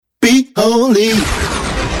holy.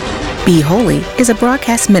 Be Holy is a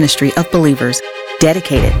broadcast ministry of believers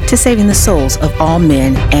dedicated to saving the souls of all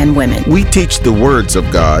men and women. We teach the words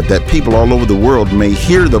of God that people all over the world may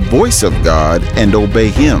hear the voice of God and obey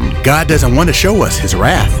Him. God doesn't want to show us His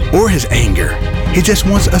wrath or His anger. He just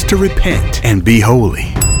wants us to repent and be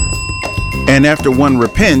holy. And after one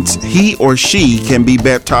repents, he or she can be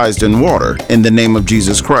baptized in water in the name of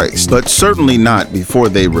Jesus Christ, but certainly not before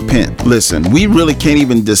they repent. Listen, we really can't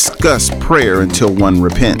even discuss prayer until one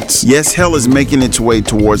repents. Yes, hell is making its way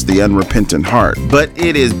towards the unrepentant heart, but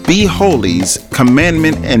it is Be Holy's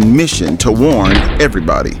commandment and mission to warn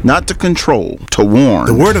everybody, not to control, to warn.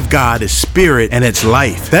 The Word of God is spirit and it's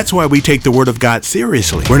life. That's why we take the Word of God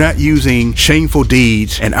seriously. We're not using shameful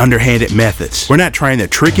deeds and underhanded methods. We're not trying to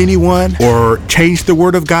trick anyone or change the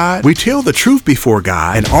Word of God. We tell the truth before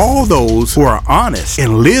God, and all those who are honest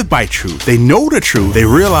and live by truth, they know the truth, they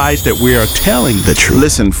realize that we are telling the truth.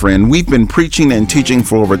 Listen, friend, we've been preaching and teaching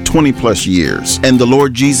for over 20 plus years, and the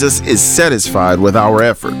Lord Jesus is satisfied with our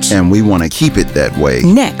efforts, and we want to keep it that way.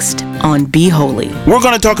 Next on Be Holy, we're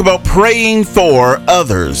going to talk about praying for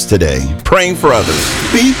others today. Praying for others.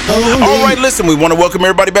 Be holy. All right, listen, we want to welcome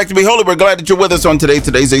everybody back to Be Holy. We're glad that you're with us on today.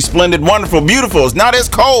 Today's a splendid, wonderful, beautiful. It's not as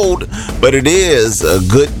cold, but it is a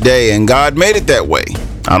good day, and God made it that way.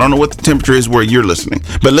 I don't know what the temperature is where you're listening,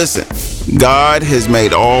 but listen, God has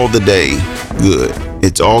made all the day good.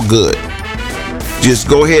 It's all good. Just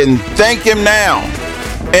go ahead and thank Him now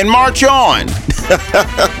and march on.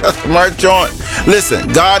 March on. Listen,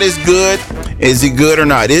 God is good. Is He good or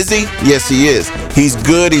not? Is He? Yes, He is. He's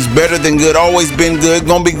good. He's better than good. Always been good.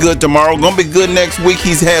 Gonna be good tomorrow. Gonna be good next week.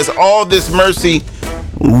 He has all this mercy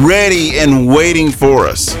ready and waiting for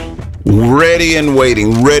us. Ready and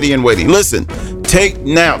waiting. Ready and waiting. Listen, take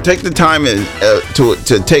the time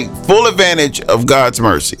to take full advantage of God's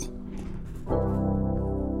mercy.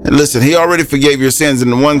 And listen, He already forgave your sins. In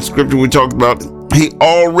the one scripture we talked about, He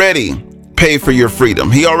already paid for your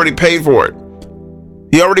freedom. He already paid for it.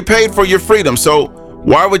 He already paid for your freedom. So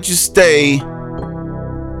why would you stay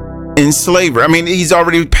in slavery? I mean, He's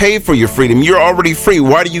already paid for your freedom. You're already free.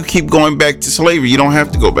 Why do you keep going back to slavery? You don't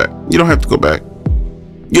have to go back. You don't have to go back.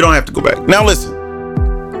 You don't have to go back. Now listen,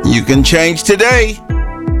 you can change today.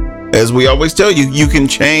 As we always tell you, you can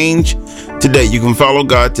change today. You can follow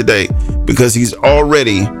God today because He's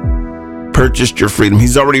already purchased your freedom.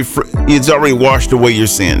 He's already washed away your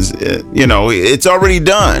sins. It's already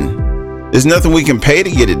done. There's nothing we can pay to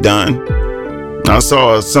get it done. I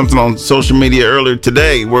saw something on social media earlier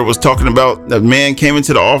today where it was talking about a man came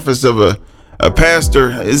into the office of a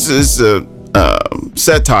pastor. It's a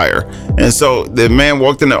satire. And so the man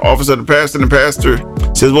walked in the office of the pastor, and the pastor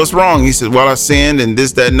says, "What's wrong?" He said, "Well, I sinned and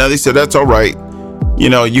this, that, and other." He said, "That's all right.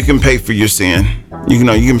 You can pay for your sin. You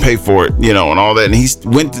can pay for it, and all that." And he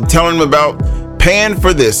went to tell him about paying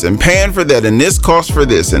for this and paying for that, and this costs for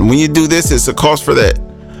this, and when you do this, it's a cost for that.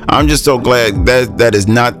 I'm just so glad that is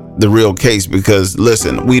not the real case, because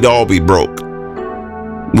listen, we'd all be broke.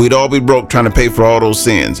 We'd all be broke trying to pay for all those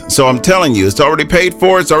sins. So I'm telling you, it's already paid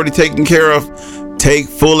for. It's already taken care of. Take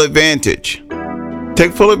full advantage.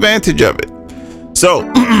 Take full advantage of it. So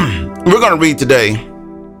we're going to read today.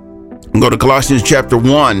 Go to Colossians chapter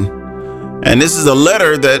 1. And this is a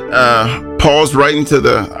letter that Paul's writing to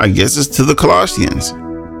the Colossians,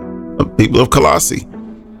 the people of Colossae.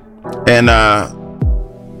 And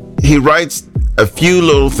he writes a few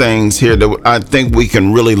little things here that I think we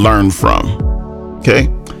can really learn from. Okay.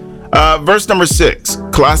 Verse number 6,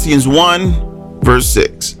 Colossians 1, verse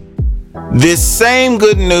 6. This same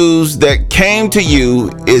good news that came to you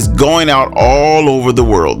is going out all over the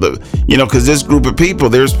world. Because this group of people,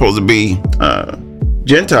 they're supposed to be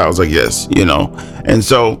Gentiles, I guess, And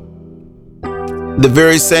so the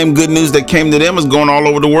very same good news that came to them is going all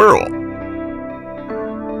over the world.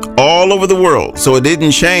 All over the world. So it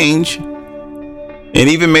didn't change. It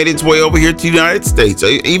even made its way over here to the United States,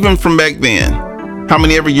 even from back then. How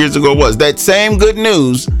many ever years ago it was? That same good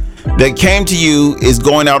news that came to you is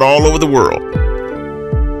going out all over the world.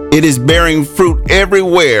 It is bearing fruit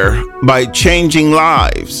everywhere by changing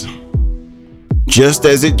lives. Just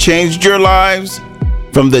as it changed your lives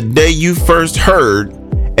from the day you first heard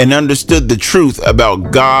and understood the truth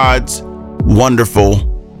about God's wonderful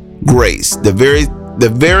grace. The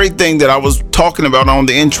very thing that I was talking about on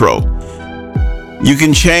the intro. You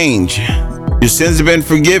can change. Your sins have been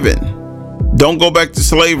forgiven. Don't go back to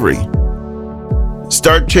slavery.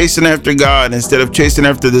 Start chasing after God instead of chasing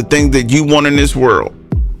after the things that you want in this world.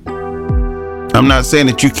 I'm not saying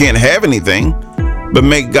that you can't have anything, but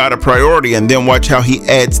make God a priority and then watch how He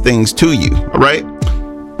adds things to you. All right.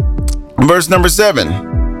 Verse number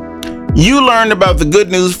 7. You learned about the good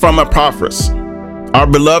news from Epaphras, our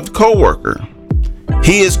beloved co-worker.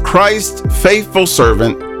 He is Christ's faithful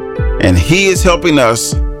servant, and he is helping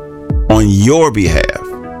us on your behalf.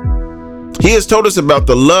 He has told us about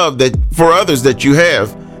the love that for others that you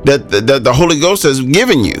have, that the Holy Ghost has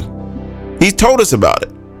given you. He's told us about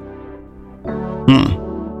it.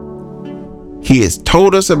 He has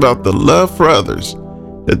told us about the love for others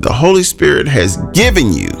that the Holy Spirit has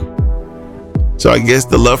given you. So I guess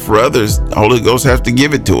the love for others, the Holy Ghost has to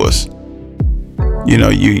give it to us. You know,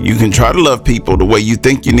 you can try to love people the way you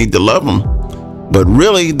think you need to love them, but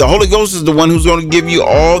really the Holy Ghost is the one who's going to give you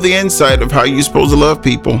all the insight of how you're supposed to love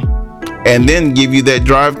people, and then give you that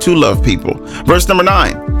drive to love people. Verse number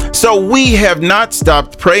 9. So we have not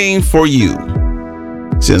stopped praying for you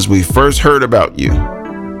since we first heard about you.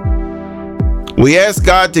 We ask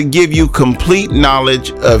God to give you complete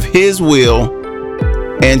knowledge of his will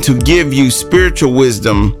and to give you spiritual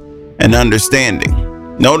wisdom and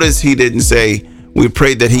understanding. Notice he didn't say, we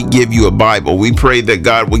prayed that he give you a Bible. We prayed that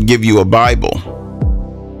God would give you a Bible.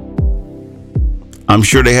 I'm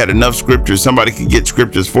sure they had enough scriptures. Somebody could get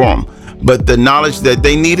scriptures for them. But the knowledge that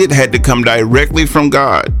they needed had to come directly from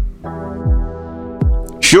God.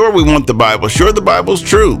 Sure, we want the Bible. Sure, the Bible's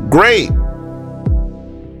true. Great.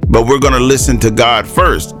 But we're going to listen to God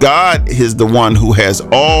first. God is the one who has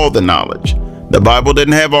all the knowledge. The Bible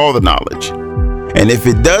didn't have all the knowledge. And if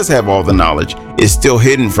it does have all the knowledge, it's still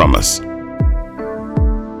hidden from us.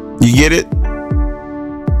 You get it?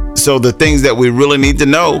 So the things that we really need to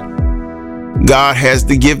know, God has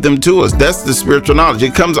to give them to us. That's the spiritual knowledge.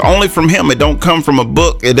 It comes only from him. It don't come from a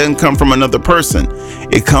book. It doesn't come from another person.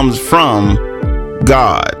 It comes from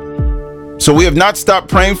God. So we have not stopped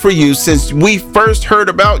praying for you since we first heard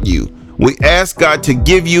about you. We ask God to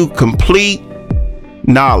give you complete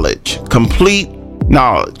knowledge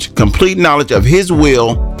of his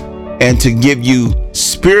will, and to give you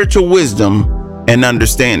spiritual wisdom and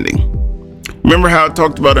understanding. Remember how I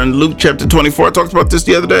talked about in Luke chapter 24? I talked about this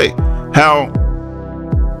the other day, how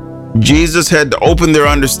Jesus had to open their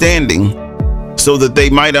understanding so that they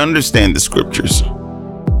might understand the scriptures.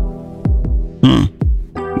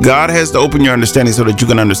 God has to open your understanding so that you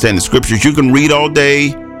can understand the scriptures. You can read all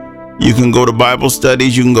day. You can go to Bible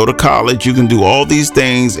studies. You can go to college. You can do all these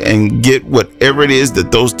things and get whatever it is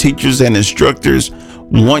that those teachers and instructors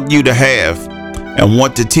want you to have and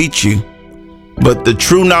want to teach you. But the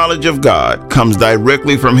true knowledge of God comes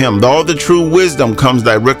directly from him. All the true wisdom comes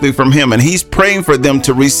directly from him. And he's praying for them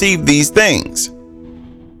to receive these things.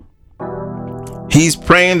 He's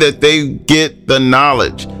praying that they get the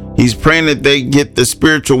knowledge. He's praying that they get the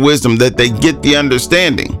spiritual wisdom, that they get the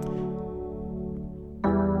understanding.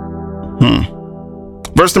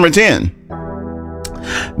 Verse number 10.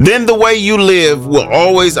 Then the way you live will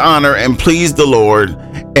always honor and please the Lord,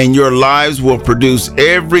 and your lives will produce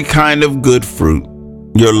every kind of good fruit.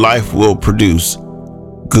 Your life will produce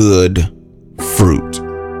good fruit.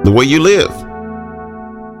 The way you live.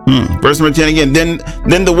 Verse number 10 again.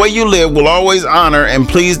 Then the way you live will always honor and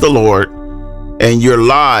please the Lord, and your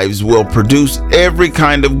lives will produce every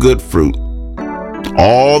kind of good fruit.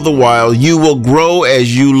 All the while you will grow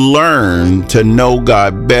as you learn to know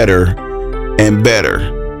God better and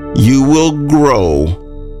better. You will grow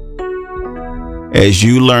as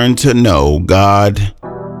you learn to know God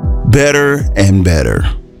better and better.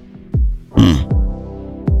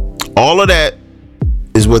 All of that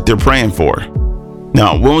is what they're praying for.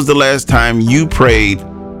 Now, when was the last time you prayed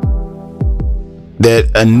that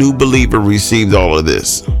a new believer received all of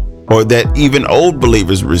this, or that even old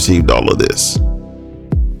believers received all of this?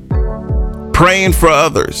 Praying for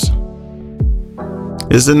others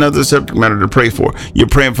is another subject matter to pray for. You're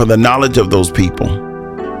praying for the knowledge of those people.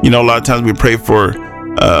 You know, a lot of times we pray for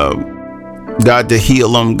God to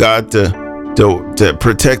heal them, God to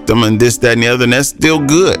protect them, and this, that, and the other, and that's still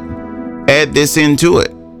good. Add this into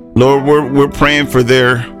it. Lord, we're praying for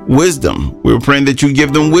their wisdom. We're praying that you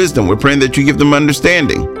give them wisdom. We're praying that you give them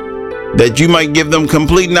understanding, that you might give them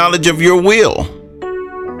complete knowledge of your will.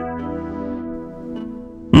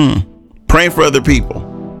 Praying for other people.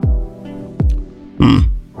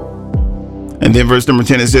 And then verse number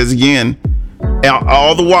 10, it says again,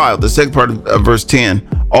 all the while, the second part of verse 10,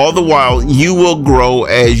 all the while you will grow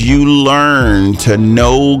as you learn to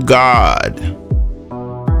know God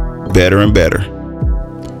better and better.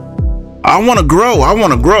 I want to grow.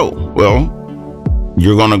 Well,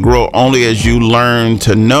 you're going to grow only as you learn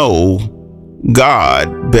to know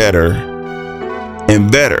God better and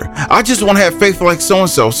better. I just want to have faith like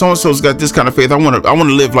so-and-so. So-and-so's got this kind of faith. I want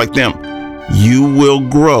to live like them. You will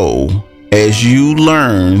grow as you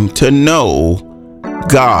learn to know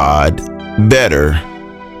God better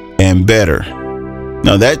and better.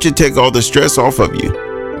 Now that should take all the stress off of you,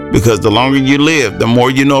 because the longer you live, the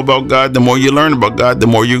more you know about God, the more you learn about God, the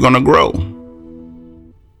more you're going to grow.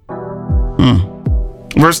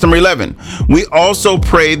 Verse number 11, we also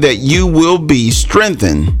pray that you will be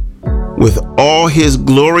strengthened with all his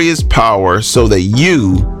glorious power, so that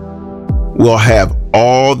you will have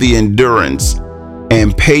all the endurance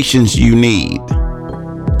and patience you need.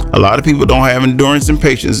 A lot of people don't have endurance and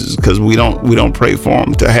patience because we don't pray for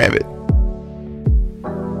them to have it.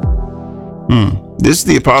 This is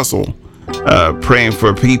the apostle praying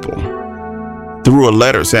for people through a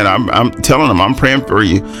letter, saying, I'm telling them, I'm praying for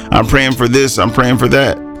you. I'm praying for this. I'm praying for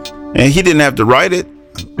that. And he didn't have to write it,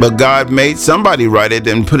 but God made somebody write it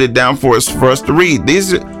and put it down for us to read.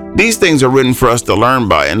 These things are written for us to learn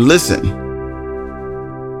by and listen.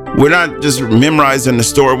 We're not just memorizing the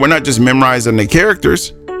story. We're not just memorizing the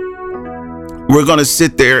characters. We're going to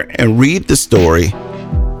sit there and read the story,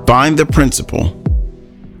 find the principle,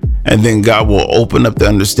 and then God will open up the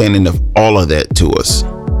understanding of all of that to us.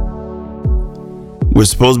 We're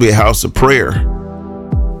supposed to be a house of prayer,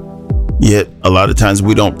 yet a lot of times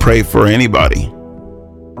we don't pray for anybody.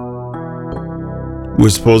 We're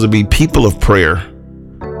supposed to be people of prayer,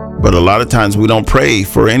 but a lot of times we don't pray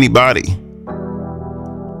for anybody.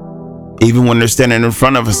 Even when they're standing in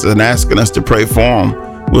front of us and asking us to pray for them,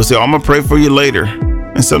 we'll say, I'm going to pray for you later.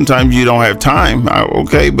 And sometimes you don't have time.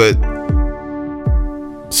 Okay, but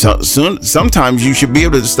sometimes you should be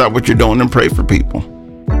able to stop what you're doing and pray for people.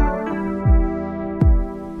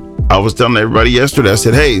 I was telling everybody yesterday, I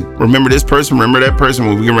said, hey, remember this person, remember that person.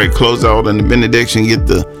 When we get ready to close out in the benediction, get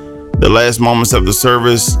the last moments of the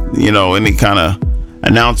service, any kind of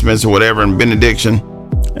announcements or whatever in benediction.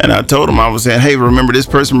 And I told him, I was saying, hey, remember this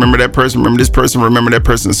person, remember that person, remember this person, remember that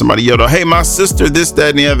person. Somebody yelled out, hey, my sister, this,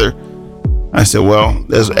 that, and the other. I said, well,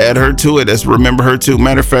 let's add her to it. Let's remember her too.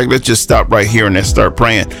 Matter of fact, let's just stop right here and let's start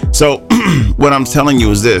praying. So what I'm telling you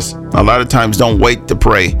is this. A lot of times don't wait to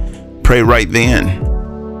pray. Pray right then.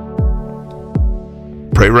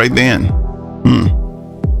 Pray right then.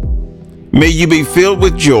 May you be filled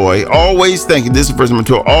with joy, always thanking, this is verse number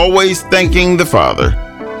 12, always thanking the Father.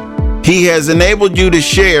 He has enabled you to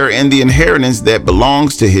share in the inheritance that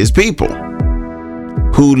belongs to his people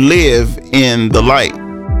who live in the light.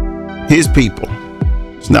 His people.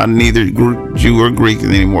 It's not neither Jew or Greek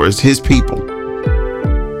anymore. It's his people.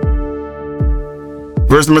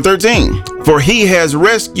 Verse number 13. For he has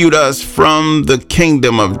rescued us from the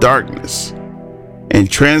kingdom of darkness and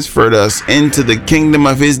transferred us into the kingdom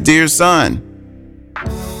of his dear Son.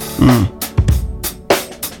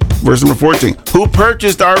 Verse number 14. Who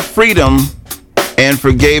purchased our freedom and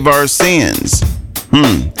forgave our sins.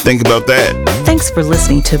 Think about that. Thanks for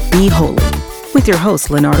listening to Be Holy with your host,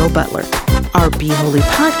 Leonardo Butler. Our Be Holy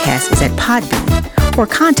podcast is at Podbean, or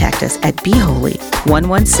contact us at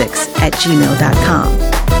beholy116@gmail.com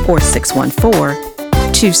or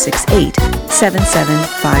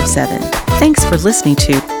 614-268-7757. Thanks for listening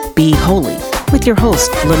to Be Holy with your host,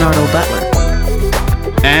 Leonardo Butler.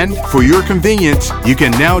 And for your convenience, you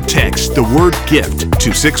can now text the word GIFT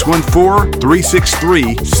to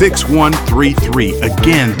 614-363-6133.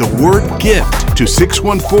 Again, the word GIFT to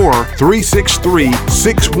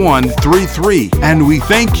 614-363-6133. And we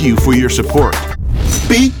thank you for your support.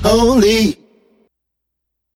 Be holy.